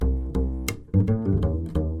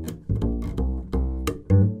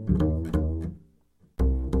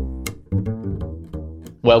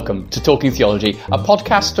Welcome to Talking Theology, a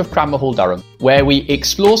podcast of Cranmer Hall Durham, where we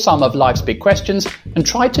explore some of life's big questions and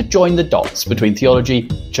try to join the dots between theology,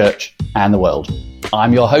 church and the world.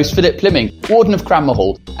 I'm your host, Philip Plimming, Warden of Cranmer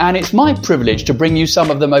Hall, and it's my privilege to bring you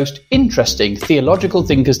some of the most interesting theological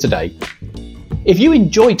thinkers today. If you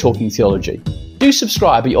enjoy Talking Theology, do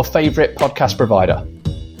subscribe at your favourite podcast provider.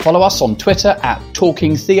 Follow us on Twitter at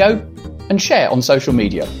Talking Theo and share on social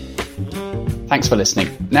media. Thanks for listening.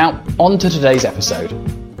 Now, on to today's episode.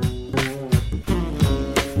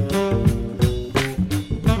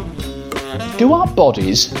 Do our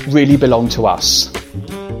bodies really belong to us?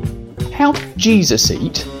 How did Jesus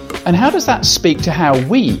eat? And how does that speak to how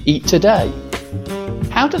we eat today?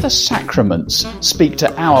 How do the sacraments speak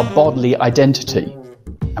to our bodily identity?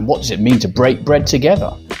 And what does it mean to break bread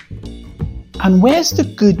together? And where's the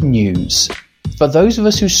good news for those of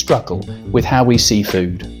us who struggle with how we see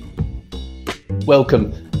food?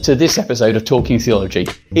 Welcome to this episode of Talking Theology.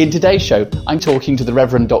 In today's show, I'm talking to the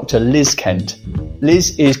Reverend Dr. Liz Kent.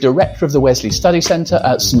 Liz is Director of the Wesley Study Centre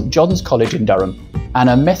at St John's College in Durham and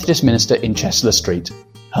a Methodist minister in Chester Street.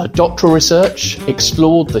 Her doctoral research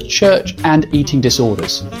explored the church and eating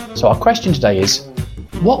disorders. So our question today is,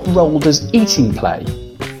 what role does eating play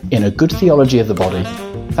in a good theology of the body?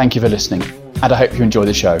 Thank you for listening, and I hope you enjoy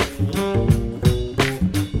the show.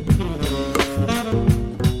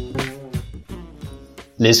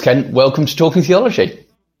 Liz Kent, welcome to Talking Theology.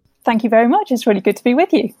 Thank you very much. It's really good to be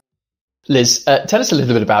with you. Liz, tell us a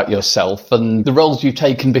little bit about yourself and the roles you've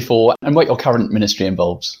taken before and what your current ministry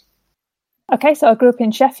involves. Okay, so I grew up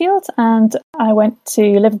in Sheffield and I went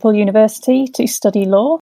to Liverpool University to study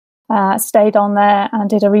law. Stayed on there and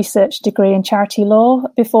did a research degree in charity law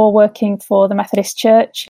before working for the Methodist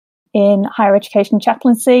Church in higher education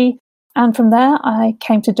chaplaincy. And from there, I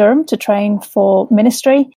came to Durham to train for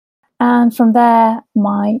ministry. And from there,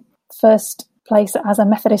 my first place as a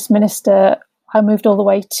Methodist minister, I moved all the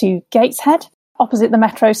way to Gateshead, opposite the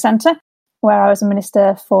Metro Centre, where I was a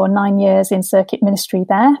minister for 9 years in circuit ministry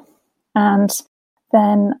there. And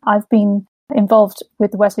then I've been involved with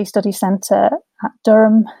the Wesley Study Centre at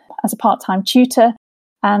Durham as a part-time tutor,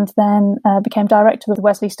 and then became director of the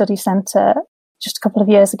Wesley Study Centre just a couple of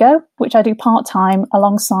years ago, which I do part-time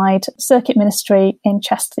alongside circuit ministry in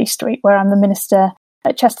Chesterley Street, where I'm the minister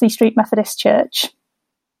at Chesterley Street Methodist Church.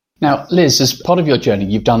 Now, Liz, as part of your journey,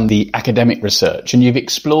 you've done the academic research and you've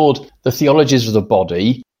explored the theologies of the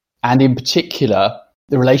body and in particular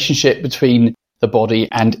the relationship between the body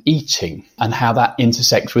and eating and how that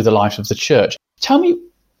intersects with the life of the church. Tell me,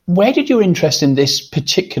 where did your interest in this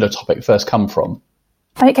particular topic first come from?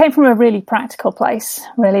 It came from a really practical place,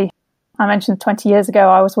 really. I mentioned 20 years ago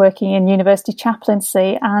I was working in university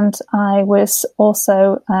chaplaincy, and I was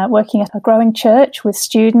also working at a growing church with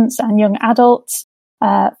students and young adults,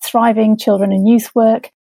 thriving children and youth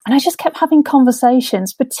work. And I just kept having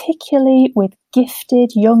conversations, particularly with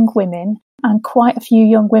gifted young women and quite a few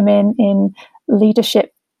young women in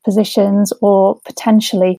leadership positions or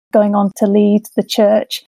potentially going on to lead the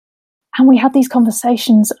church. And we had these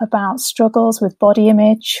conversations about struggles with body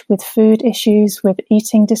image, with food issues, with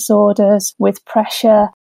eating disorders, with pressure,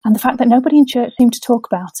 and the fact that nobody in church seemed to talk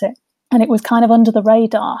about it. And it was kind of under the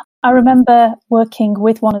radar. I remember working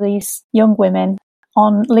with one of these young women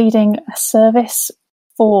on leading a service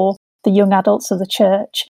for the young adults of the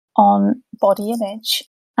church on body image.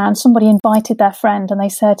 And somebody invited their friend and they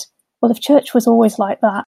said, well, if church was always like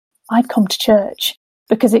that, I'd come to church.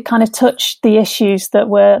 Because it kind of touched the issues that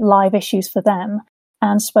were live issues for them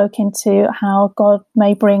and spoke into how God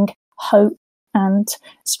may bring hope and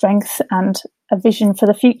strength and a vision for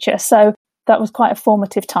the future. So that was quite a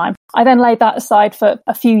formative time. I then laid that aside for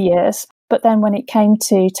a few years, but then when it came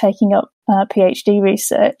to taking up PhD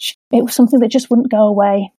research, it was something that just wouldn't go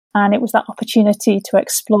away. And it was that opportunity to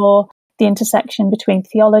explore the intersection between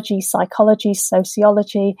theology, psychology,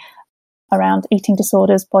 sociology, around eating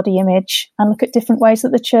disorders, body image, and look at different ways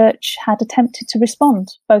that the church had attempted to respond,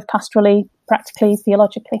 both pastorally, practically,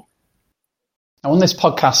 theologically. Now, on this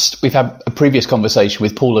podcast, we've had a previous conversation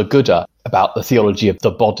with Paula Gooder about the theology of the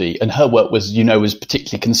body, and her work was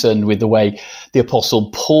particularly concerned with the way the Apostle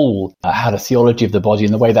Paul had a theology of the body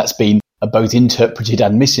and the way that's been both interpreted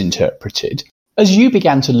and misinterpreted. As you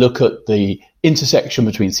began to look at the intersection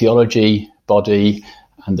between theology, body,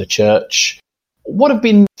 and the church, what have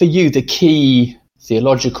been for you the key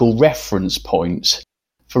theological reference points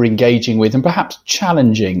for engaging with and perhaps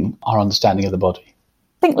challenging our understanding of the body?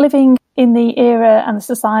 I think living in the era and the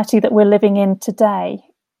society that we're living in today,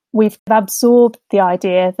 we've absorbed the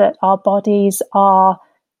idea that our bodies are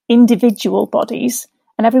individual bodies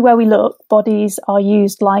And everywhere we look, bodies are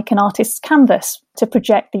used like an artist's canvas to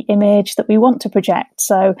project the image that we want to project.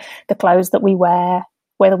 So the clothes that we wear,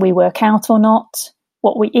 whether we work out or not,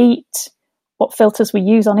 what we eat, what filters we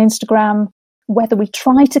use on Instagram, whether we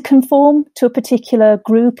try to conform to a particular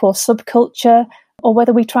group or subculture, or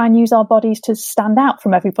whether we try and use our bodies to stand out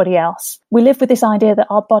from everybody else. We live with this idea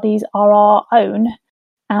that our bodies are our own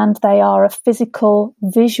and they are a physical,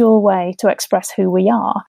 visual way to express who we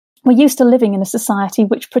are. We're used to living in a society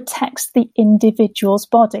which protects the individual's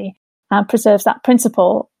body and preserves that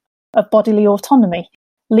principle of bodily autonomy.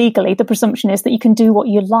 Legally, the presumption is that you can do what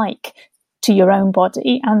you like to your own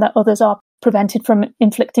body and that others are prevented from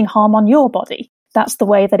inflicting harm on your body. That's the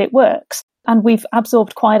way that it works. And we've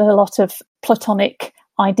absorbed quite a lot of Platonic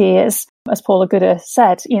ideas. As Paul Aguda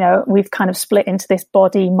said, we've kind of split into this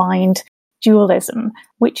body-mind dualism,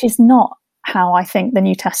 which is not how I think the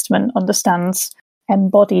New Testament understands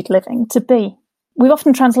embodied living to be. We've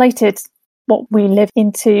often translated what we live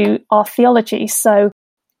into our theology. So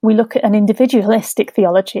we look at an individualistic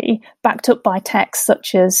theology backed up by texts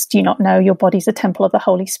such as, do you not know your body's a temple of the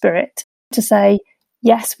Holy Spirit? To say,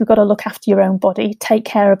 yes, we've got to look after your own body, take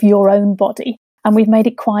care of your own body. And we've made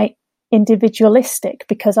it quite individualistic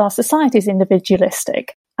because our society is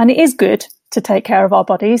individualistic. And it is good to take care of our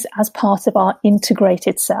bodies as part of our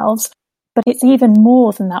integrated selves. But it's even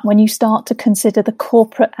more than that when you start to consider the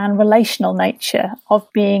corporate and relational nature of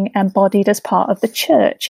being embodied as part of the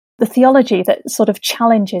church. The theology that sort of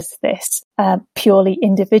challenges this purely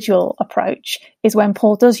individual approach is when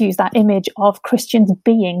Paul does use that image of Christians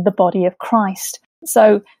being the body of Christ.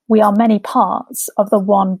 So we are many parts of the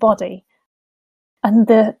one body. And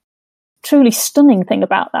the truly stunning thing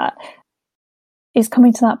about that is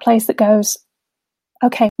coming to that place that goes,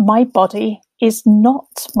 okay, my body is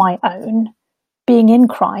not my own. Being in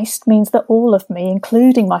Christ means that all of me,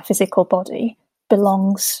 including my physical body,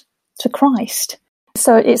 belongs to Christ.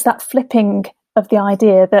 So it's that flipping of the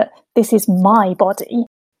idea that this is my body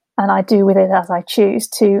and I do with it as I choose,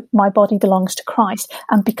 to my body belongs to Christ.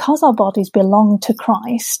 And because our bodies belong to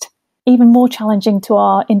Christ, even more challenging to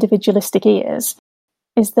our individualistic ears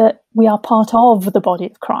is that we are part of the body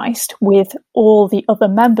of Christ with all the other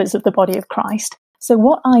members of the body of Christ. So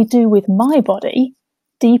what I do with my body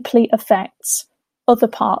deeply affects other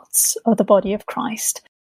parts of the body of Christ.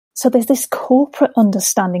 So there's this corporate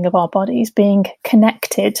understanding of our bodies being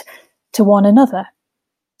connected to one another,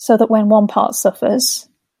 so that when one part suffers,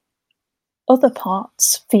 other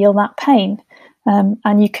parts feel that pain.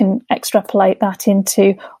 And you can extrapolate that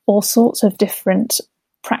into all sorts of different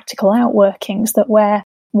practical outworkings, that where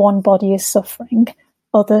one body is suffering,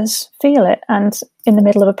 others feel it. And in the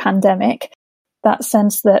middle of a pandemic, that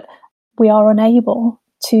sense that we are unable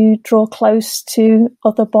to draw close to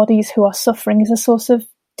other bodies who are suffering is a source of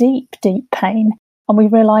deep, deep pain. And we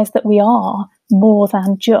realise that we are more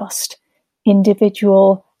than just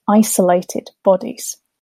individual, isolated bodies.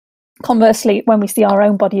 Conversely, when we see our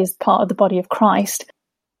own body as part of the body of Christ,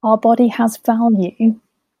 our body has value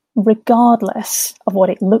regardless of what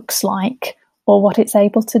it looks like or what it's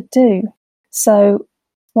able to do. So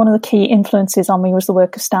one of the key influences on me was the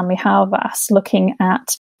work of Stanley Hauerwas, looking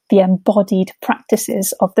at the embodied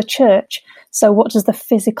practices of the church. So what does the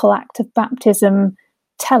physical act of baptism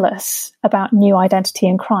tell us about new identity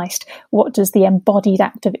in Christ? What does the embodied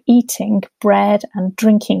act of eating bread and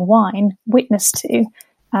drinking wine witness to,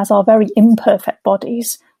 as our very imperfect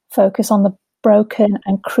bodies focus on the broken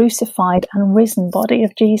and crucified and risen body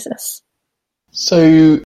of Jesus?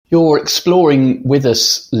 So you're exploring with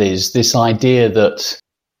us, Liz, this idea that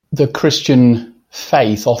the Christian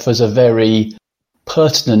faith offers a very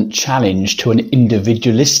pertinent challenge to an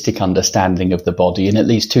individualistic understanding of the body in at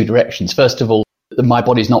least two directions. First of all, my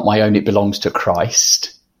body is not my own, it belongs to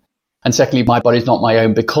Christ. And secondly, my body is not my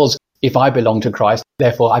own because if I belong to Christ,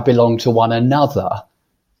 therefore I belong to one another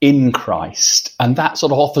in Christ. And that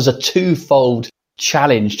sort of offers a twofold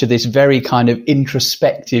challenge to this very kind of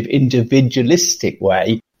introspective, individualistic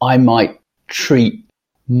way I might treat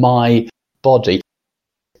my body.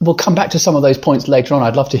 We'll come back to some of those points later on.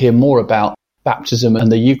 I'd love to hear more about baptism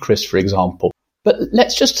and the Eucharist, for example. But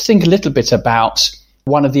let's just think a little bit about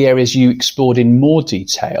one of the areas you explored in more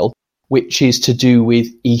detail, which is to do with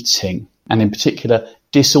eating, and in particular,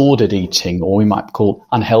 disordered eating, or we might call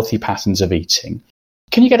unhealthy patterns of eating.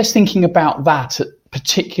 Can you get us thinking about that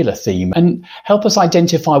particular theme and help us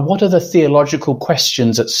identify what are the theological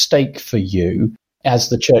questions at stake for you as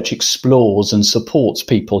the church explores and supports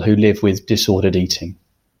people who live with disordered eating?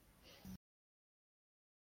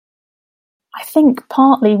 I think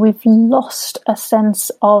partly we've lost a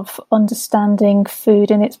sense of understanding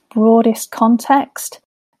food in its broadest context.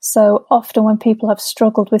 So often when people have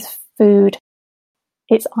struggled with food,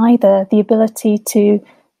 it's either the ability to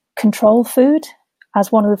control food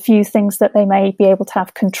as one of the few things that they may be able to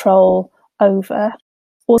have control over,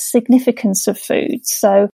 or significance of food.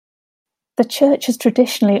 So the church has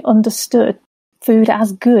traditionally understood food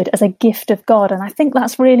as good, as a gift of God. And I think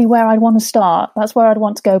that's really where I want to start. That's where I'd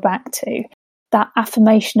want to go back to. That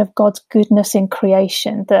affirmation of God's goodness in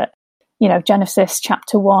creation, that, Genesis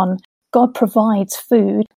chapter 1, God provides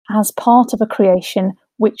food as part of a creation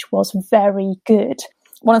which was very good.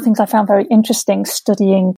 One of the things I found very interesting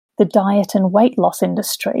studying the diet and weight loss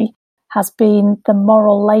industry has been the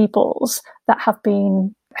moral labels that have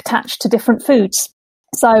been attached to different foods.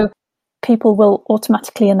 So people will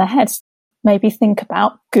automatically in their heads maybe think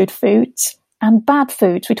about good foods and bad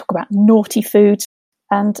foods. We talk about naughty foods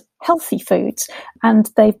and healthy foods,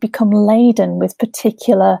 and they've become laden with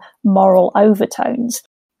particular moral overtones.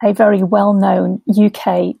 A very well-known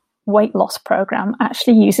UK weight loss program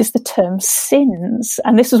actually uses the term sins.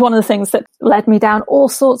 And this was one of the things that led me down all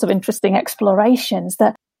sorts of interesting explorations,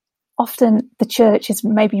 that often the church is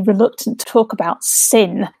maybe reluctant to talk about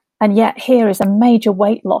sin. And yet here is a major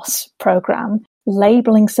weight loss program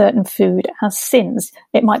labeling certain food as sins.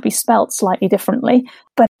 It might be spelt slightly differently,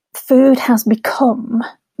 but food has become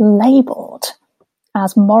labeled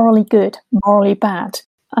as morally good, morally bad.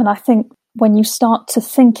 And I think when you start to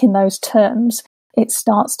think in those terms, it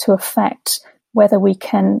starts to affect whether we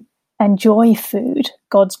can enjoy food,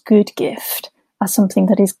 God's good gift, as something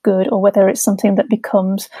that is good, or whether it's something that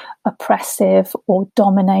becomes oppressive or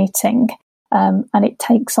dominating. And it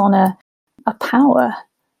takes on a power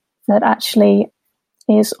that actually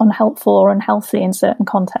is unhelpful or unhealthy in certain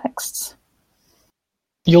contexts.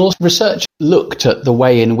 Your research looked at the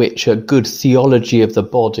way in which a good theology of the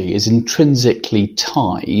body is intrinsically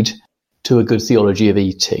tied to a good theology of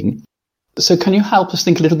eating. So can you help us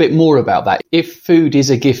think a little bit more about that? If food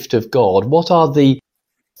is a gift of God, what are the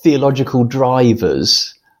theological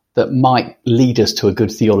drivers that might lead us to a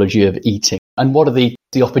good theology of eating? And what are the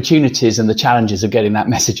opportunities and the challenges of getting that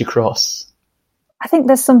message across? I think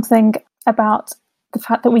there's something about the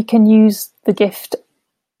fact that we can use the gift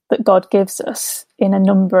that God gives us in a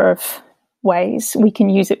number of ways. We can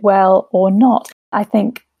use it well or not. I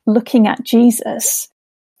think looking at Jesus,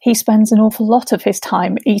 he spends an awful lot of his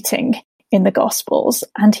time eating in the Gospels,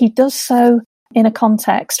 and he does so in a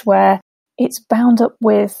context where it's bound up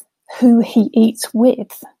with who he eats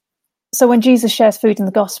with. So when Jesus shares food in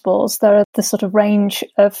the Gospels, there are the sort of range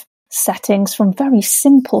of settings from very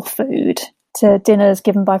simple food to dinners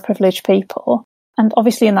given by privileged people. And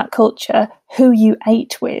obviously in that culture, who you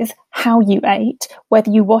ate with, how you ate,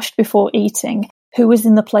 whether you washed before eating, who was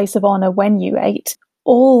in the place of honour when you ate,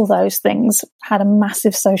 all those things had a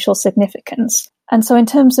massive social significance. And so in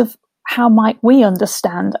terms of how might we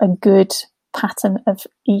understand a good pattern of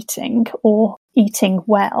eating or eating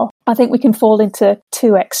well, I think we can fall into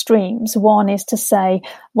two extremes. One is to say,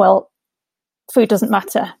 well, food doesn't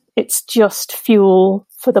matter. It's just fuel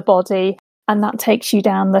for the body. And that takes you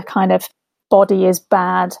down the kind of body is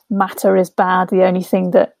bad, matter is bad. The only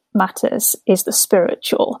thing that matters is the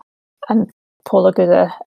spiritual. And Paula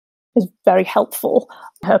Gooder is very helpful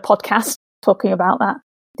in her podcast talking about that.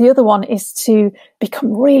 The other one is to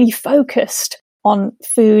become really focused on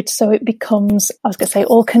food so it becomes, I was going to say,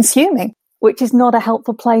 all-consuming, which is not a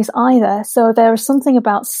helpful place either. So there is something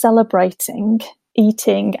about celebrating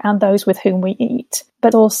eating and those with whom we eat,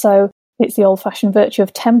 but also it's the old-fashioned virtue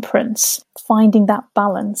of temperance, finding that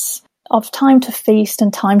balance of time to feast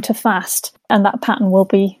and time to fast. And that pattern will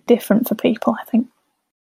be different for people, I think.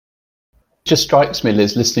 It just strikes me,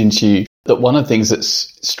 Liz, listening to you, that one of the things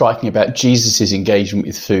that's striking about Jesus' engagement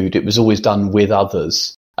with food, it was always done with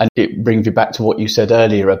others. And it brings me back to what you said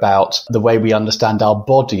earlier about the way we understand our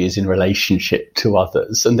body is in relationship to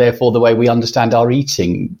others. And therefore, the way we understand our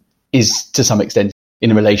eating is, to some extent,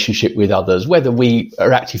 in a relationship with others, whether we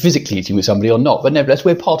are actually physically eating with somebody or not. But nevertheless,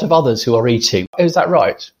 we're part of others who are eating. Is that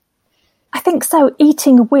right? I think so.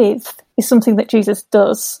 Eating with is something that Jesus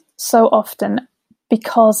does so often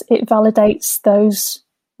because it validates those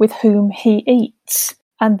with whom he eats.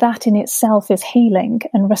 And that in itself is healing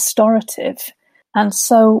and restorative. And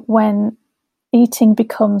so when eating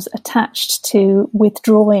becomes attached to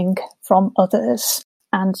withdrawing from others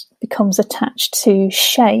and becomes attached to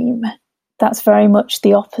shame, that's very much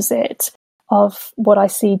the opposite of what I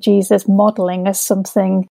see Jesus modelling as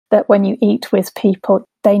something that when you eat with people,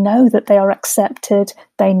 they know that they are accepted,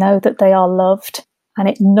 they know that they are loved, and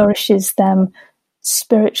it nourishes them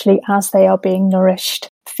spiritually as they are being nourished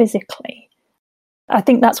physically. I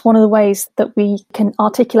think that's one of the ways that we can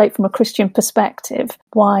articulate from a Christian perspective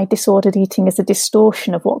why disordered eating is a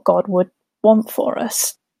distortion of what God would want for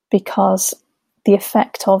us, because the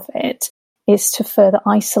effect of it is to further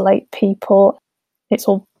isolate people. It's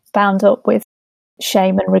all bound up with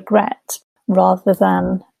shame and regret rather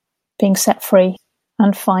than being set free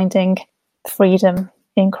and finding freedom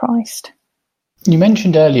in Christ. You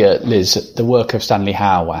mentioned earlier, Liz, the work of Stanley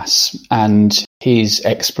Hauerwas and his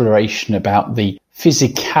exploration about the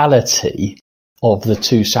physicality of the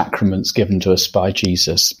two sacraments given to us by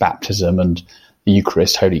Jesus, baptism and the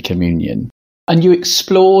Eucharist, Holy Communion. And you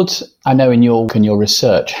explored, I know in your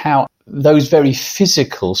research, how those very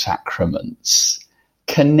physical sacraments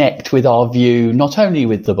connect with our view, not only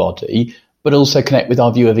with the body, but also connect with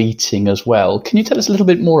our view of eating as well. Can you tell us a little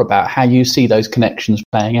bit more about how you see those connections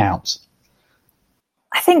playing out?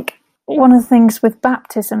 I think one of the things with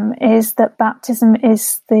baptism is that baptism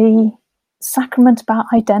is the sacrament about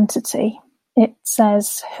identity. It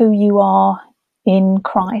says who you are in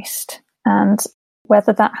Christ, and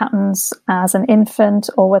whether that happens as an infant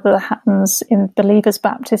or whether that happens in believer's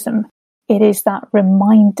baptism, it is that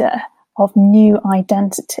reminder of new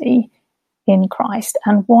identity in Christ.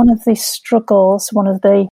 And one of the struggles, one of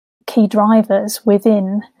the key drivers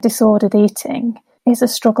within disordered eating is a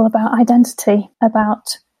struggle about identity,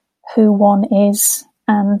 about who one is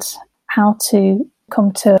and how to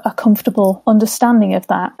come to a comfortable understanding of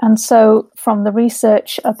that. And so from the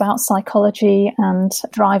research about psychology and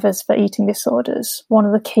drivers for eating disorders, one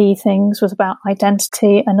of the key things was about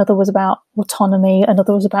identity, another was about autonomy,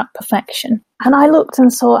 another was about perfection. And I looked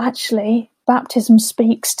and saw actually baptism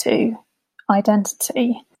speaks to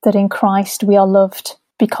identity, that in Christ we are loved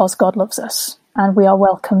because God loves us and we are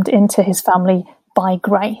welcomed into his family by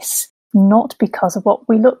grace, not because of what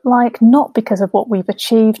we look like, not because of what we've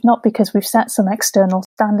achieved, not because we've set some external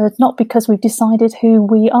standard, not because we've decided who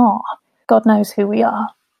we are. God knows who we are,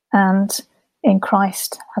 and in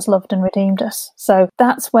Christ has loved and redeemed us. So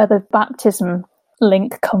that's where the baptism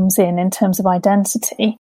link comes in terms of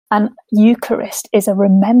identity. And Eucharist is a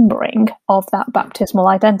remembering of that baptismal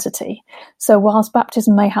identity. So whilst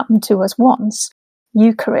baptism may happen to us once,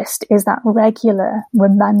 Eucharist is that regular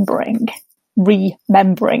remembering,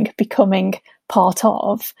 becoming part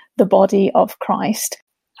of the body of Christ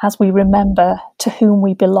as we remember to whom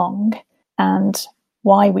we belong and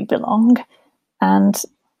why we belong. And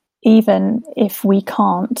even if we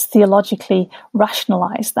can't theologically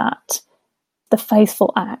rationalize that, the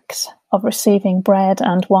faithful act of receiving bread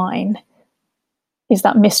and wine is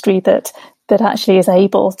that mystery that actually is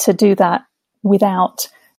able to do that without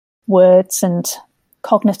words and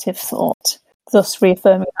cognitive thought, thus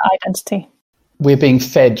reaffirming that identity. We're being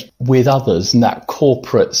fed with others, and that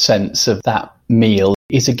corporate sense of that meal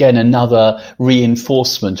is again another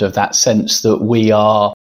reinforcement of that sense that we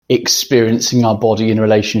are experiencing our body in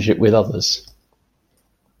relationship with others.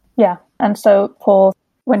 Yeah, and so Paul,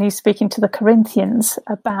 when he's speaking to the Corinthians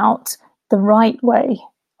about the right way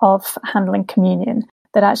of handling communion,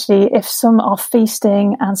 that actually if some are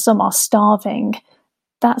feasting and some are starving,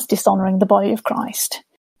 that's dishonouring the body of Christ.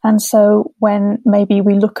 And so when maybe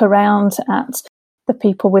we look around at the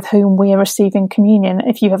people with whom we are receiving communion,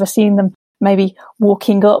 if you've ever seen them maybe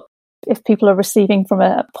walking up, if people are receiving from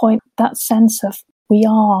a point, that sense of we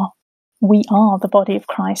are the body of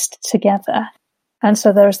Christ together. And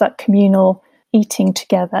so there's that communal eating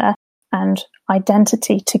together and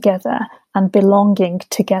identity together and belonging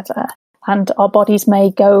together. And our bodies may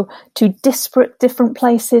go to disparate different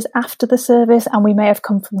places after the service, and we may have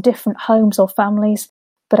come from different homes or families,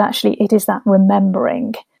 but actually it is that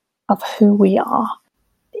remembering of who we are.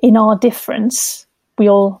 In our difference, we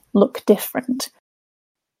all look different,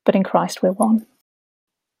 but in Christ we're one.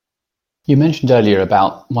 You mentioned earlier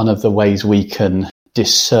about one of the ways we can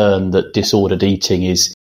discern that disordered eating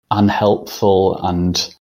is unhelpful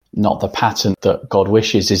and not the pattern that God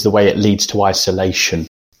wishes is the way it leads to isolation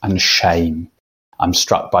and shame. I'm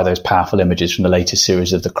struck by those powerful images from the latest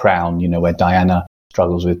series of The Crown, where Diana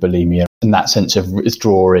struggles with bulimia, and that sense of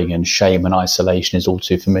withdrawing and shame and isolation is all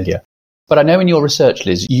too familiar. But I know in your research,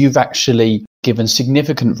 Liz, you've actually given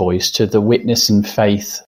significant voice to the witness and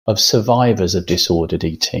faith of survivors of disordered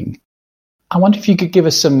eating. I wonder if you could give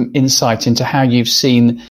us some insight into how you've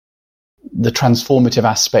seen the transformative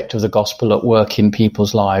aspect of the gospel at work in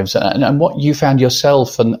people's lives and what you found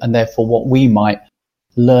yourself and therefore what we might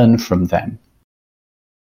learn from them.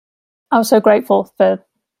 I'm so grateful for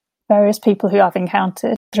various people who I've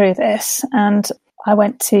encountered through this. And I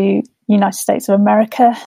went to United States of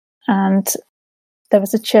America, and there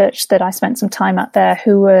was a church that I spent some time at there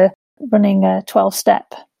who were running a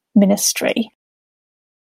 12-step ministry.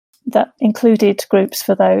 that included groups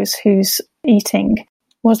for those whose eating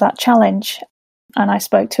was that challenge. And I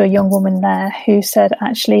spoke to a young woman there who said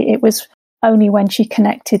actually it was only when she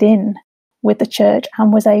connected in with the church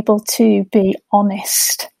and was able to be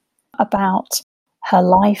honest about her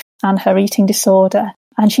life and her eating disorder.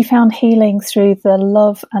 And she found healing through the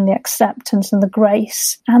love and the acceptance and the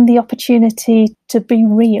grace and the opportunity to be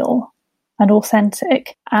real and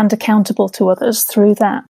authentic and accountable to others through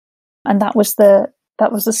that. And that was the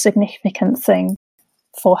significant thing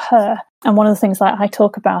for her. And one of the things that I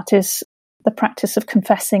talk about is the practice of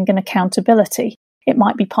confessing and accountability. It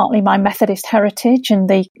might be partly my Methodist heritage and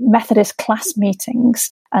the Methodist class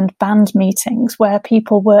meetings and band meetings where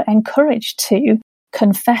people were encouraged to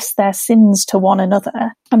confess their sins to one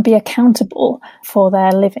another and be accountable for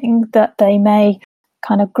their living, that they may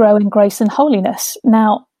kind of grow in grace and holiness.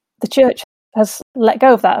 Now, the church has let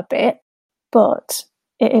go of that a bit, but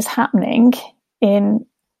it is happening in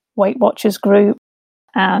Weight Watchers group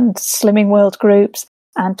and Slimming World groups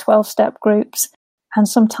and 12-step groups. And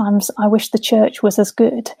sometimes I wish the church was as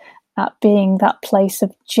good at being that place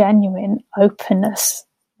of genuine openness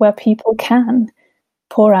where people can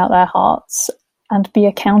pour out their hearts and be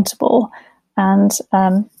accountable. And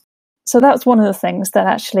so that's one of the things that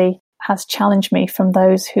actually has challenged me from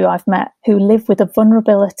those who I've met who live with a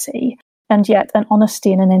vulnerability and yet an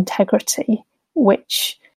honesty and an integrity,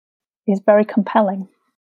 which is very compelling.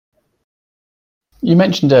 You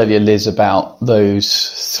mentioned earlier, Liz, about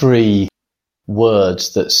those three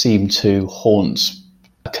words that seem to haunt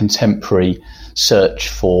a contemporary search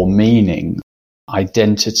for meaning: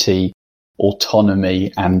 identity,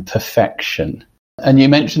 autonomy, and perfection. And you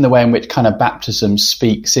mentioned the way in which kind of baptism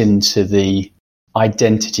speaks into the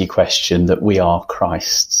identity question that we are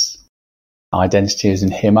Christ's. Identity is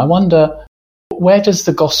in him. I wonder, where does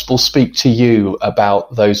the gospel speak to you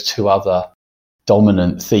about those two other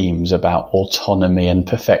dominant themes about autonomy and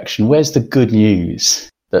perfection? Where's the good news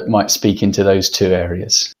that might speak into those two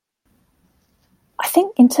areas? I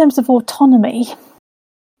think in terms of autonomy,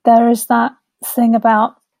 there is that thing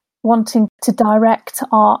about wanting to direct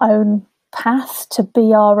our own path, to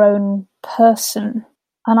be our own person.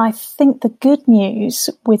 And I think the good news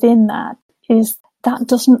within that is that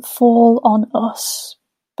doesn't fall on us,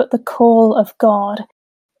 but the call of God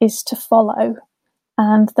is to follow,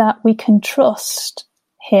 and that we can trust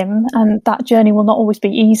him. And that journey will not always be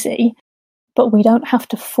easy, but we don't have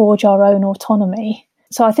to forge our own autonomy.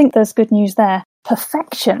 So I think there's good news there.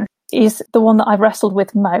 Perfection is the one that I've wrestled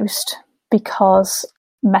with most, because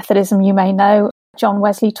Methodism, you may know, John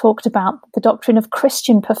Wesley talked about the doctrine of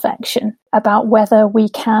Christian perfection, about whether we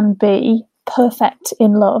can be perfect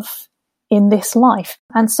in love in this life.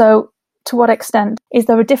 And so to what extent is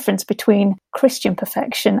there a difference between Christian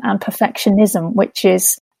perfection and perfectionism, which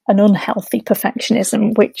is an unhealthy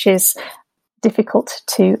perfectionism, which is difficult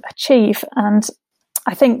to achieve? And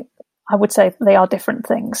I think I would say they are different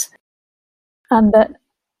things. And that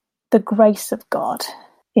the grace of God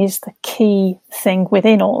is the key thing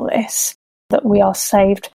within all this, that we are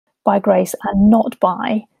saved by grace and not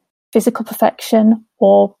by physical perfection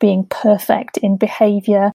or being perfect in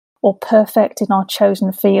behaviour or perfect in our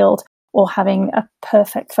chosen field or having a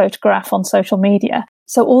perfect photograph on social media.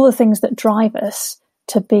 So all the things that drive us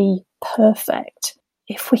to be perfect,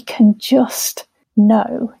 if we can just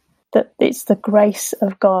know that it's the grace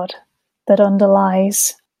of God that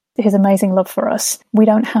underlies his amazing love for us, we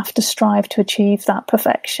don't have to strive to achieve that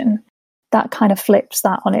perfection. That kind of flips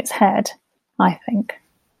that on its head, I think.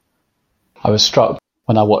 I was struck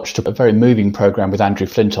when I watched a very moving programme with Andrew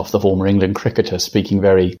Flintoff, the former England cricketer, speaking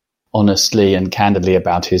very honestly and candidly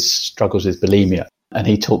about his struggles with bulimia. And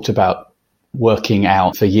he talked about working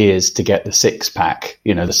out for years to get the six-pack,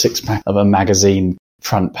 the six-pack of a magazine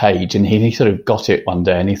front page. And he sort of got it one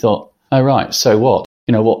day and he thought, oh, right, so what?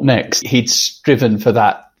 What next? He'd striven for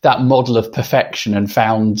that model of perfection and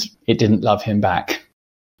found it didn't love him back,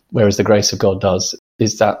 whereas the grace of God does.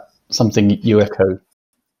 Is that something you echo?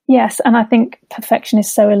 Yes, and I think perfection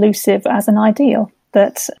is so elusive as an ideal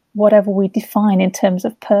that whatever we define in terms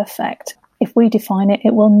of perfect, if we define it,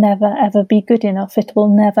 it will never, ever be good enough. It will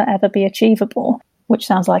never, ever be achievable, which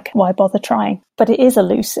sounds like why bother trying? But it is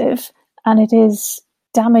elusive and it is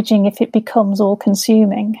damaging if it becomes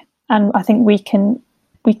all-consuming. And I think we can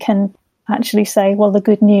actually say, well, the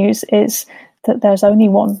good news is that there's only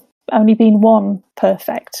been one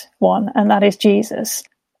perfect one, and that is Jesus.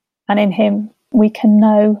 And in him, we can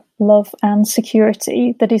know love and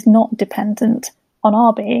security that is not dependent on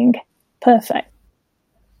our being perfect.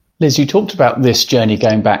 Liz, you talked about this journey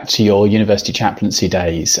going back to your university chaplaincy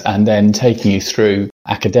days and then taking you through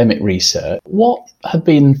academic research. What have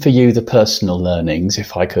been for you the personal learnings,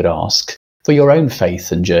 if I could ask, for your own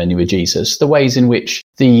faith and journey with Jesus, the ways in which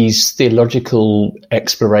these theological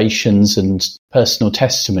explorations and personal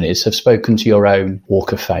testimonies have spoken to your own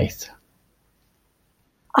walk of faith?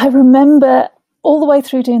 I remember all the way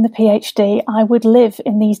through doing the PhD, I would live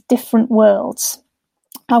in these different worlds.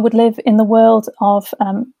 I would live in the world of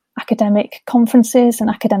academic conferences and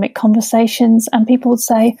academic conversations, and people would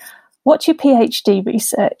say, "What's your PhD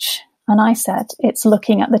research?" And I said, "It's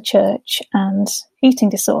looking at the church and eating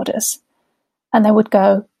disorders." And they would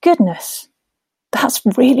go, "Goodness, that's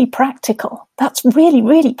really practical. That's really,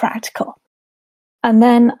 really practical." And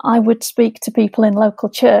then I would speak to people in local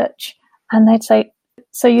church and they'd say,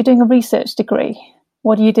 "So you're doing a research degree.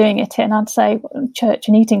 What are you doing it in?" I'd say, "Church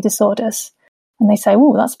and eating disorders." And they say,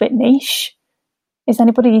 "Oh, that's a bit niche. Is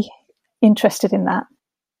anybody interested in that?"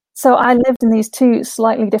 So I lived in these two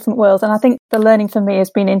slightly different worlds. And I think the learning for me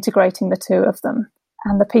has been integrating the two of them.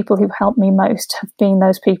 And the people who've helped me most have been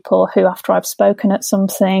those people who, after I've spoken at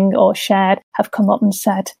something or shared, have come up and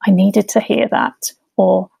said, "I needed to hear that,"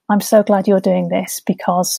 or "I'm so glad you're doing this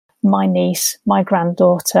because my niece, my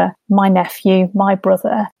granddaughter, my nephew, my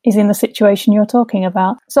brother is in the situation you're talking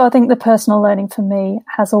about." So I think the personal learning for me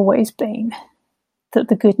has always been that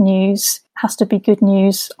the good news has to be good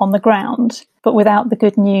news on the ground. But without the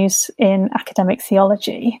good news in academic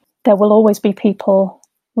theology, there will always be people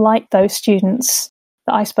like those students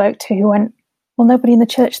that I spoke to who went, "Well, nobody in the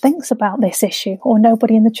church thinks about this issue, or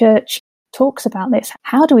nobody in the church talks about this.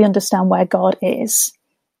 How do we understand where God is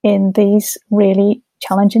in these really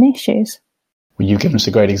challenging issues?" Well, you've given us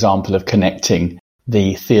a great example of connecting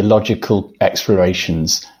the theological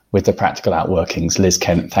explorations with the practical outworkings. Liz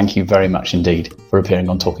Kent, thank you very much indeed for appearing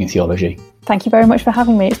on Talking Theology. Thank you very much for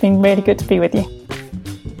having me. It's been really good to be with you.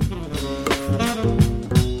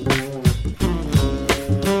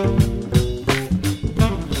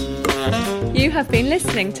 You have been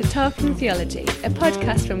listening to Talking Theology, a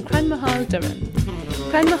podcast from Cranmahall, Durham.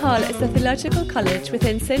 Cranmahall is the theological college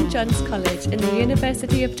within St John's College in the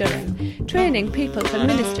University of Durham, training people for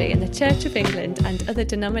ministry in the Church of England and other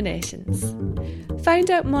denominations.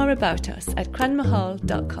 Find out more about us at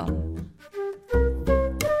cranmahall.com.